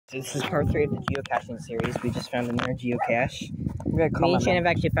This is part 3 of the geocaching series. We just found another geocache. Me and Shane have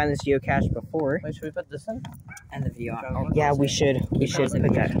actually found this geocache before. Wait, should we put this in? And the video. Yeah, we should. We should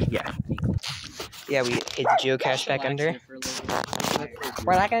put that. Yeah. Yeah, we hid the geocache back under.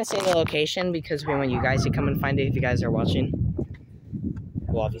 We're not gonna say the location because we want you guys to come and find it if you guys are watching.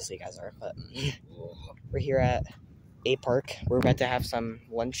 Well, obviously you guys are, but we're here at a park. We're about to have some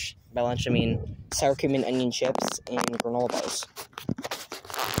lunch. By lunch, I mean sour cream and onion chips and granola bars.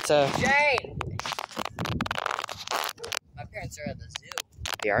 So Jane! My parents are at the zoo.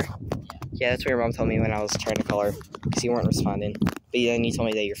 they are? Yeah, that's what your mom told me when I was trying to call her because you weren't responding. But then you told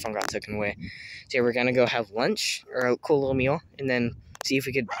me that your phone got taken away. So yeah, we're gonna go have lunch or a cool little meal and then see if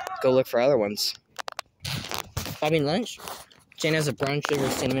we could go look for other ones. I mean lunch. Jane has a brown sugar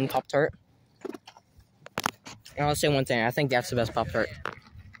cinnamon Pop-Tart. And I'll say one thing, I think that's the best Pop-Tart.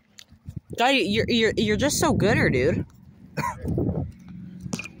 God, you're just so gooder, dude.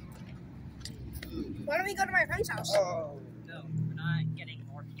 Why don't we go to my friend's house? Oh, no, we're not getting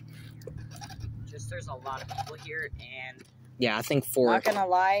more people here. Just there's a lot of people here, and Yeah, I think 4. not gonna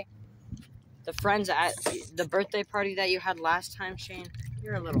lie, the friends at the birthday party that you had last time, Shane,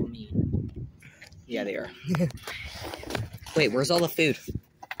 you're a little mean. Yeah, they are. Wait, where's all the food?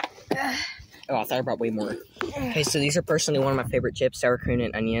 Oh, I thought I brought way more. Okay, so these are personally one of my favorite chips, sour cream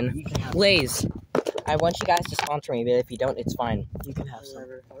and onion. Lay's. I want you guys to sponsor me, but if you don't, it's fine. You can have some.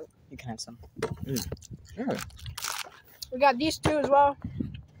 You can have some. We got these two as well.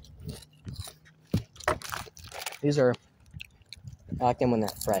 These are, I like them when they're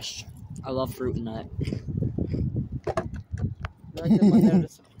fresh. I love fruit and nut. I like them when they're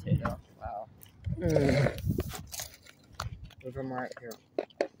just a potato. Wow. Leave them right here.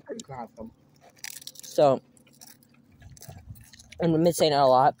 You can have them. So, I'm admit saying it a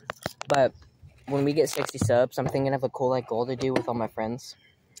lot, but when we get 60 subs, I'm thinking of a cool like goal to do with all my friends.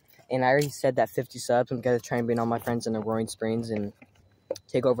 And I already said that 50 subs, I'm gonna try and bring all my friends in the Roaring Springs and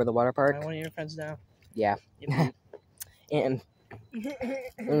take over the water park. Am I one of your friends now? Yeah. And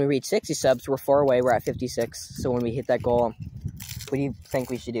when we reach 60 subs, we're 4 away. We're at 56. So when we hit that goal, what do you think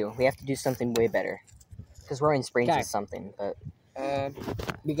we should do? We have to do something way better. Because Roaring Springs is something, but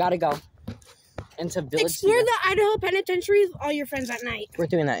We gotta go into Village. Explore the Idaho Penitentiary with all your friends at night. we're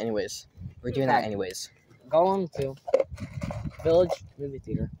doing that anyways. We're doing that anyways. Going to Village movie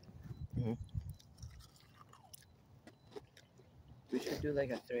theater. We should do like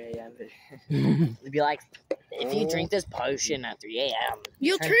a 3 a.m. video. It'd be like, if you drink this potion at 3 a.m.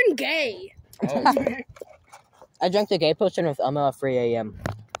 You'll turn gay. Oh. I drank the gay potion with Elmo at 3 a.m.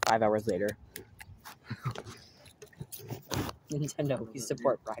 5 hours later. Nintendo, we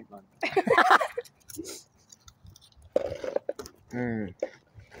support Pride Month.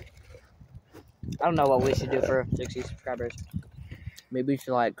 I don't know what we should do for 60 subscribers. Maybe we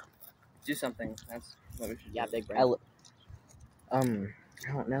should like Do something. That's what we should Yeah, do. big brain. I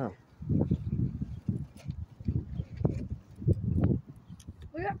don't know.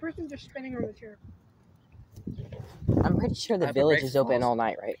 Look at that person just spinning around the chair. I'm pretty sure I the have a village break is open balls. all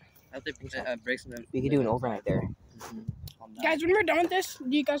night, right? I have to break some. We could do an overnight there. Guys, when we're done with this,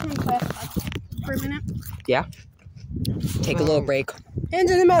 do you guys want to clap for a minute? Take a little break. Hands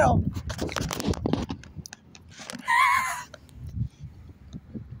in the middle.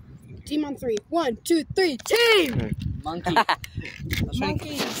 Team on 3. 1, 2, 3. Team! Monkey.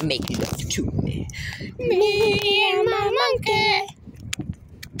 Monkey. Make love to me. Me and my monkey.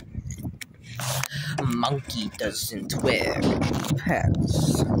 Monkey doesn't wear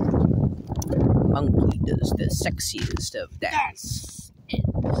pants. Monkey does the sexiest of dance.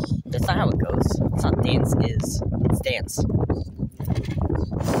 That's not how it goes. It's not dance is. It's dance.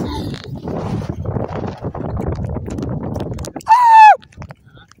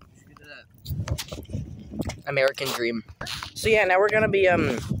 American Dream. So yeah, now we're gonna be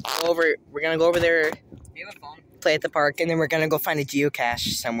we're gonna go over there, You have a phone? play at the park, and then we're gonna go find a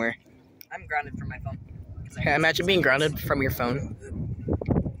geocache somewhere. I'm grounded from my phone. Imagine being grounded from your phone.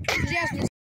 Yes,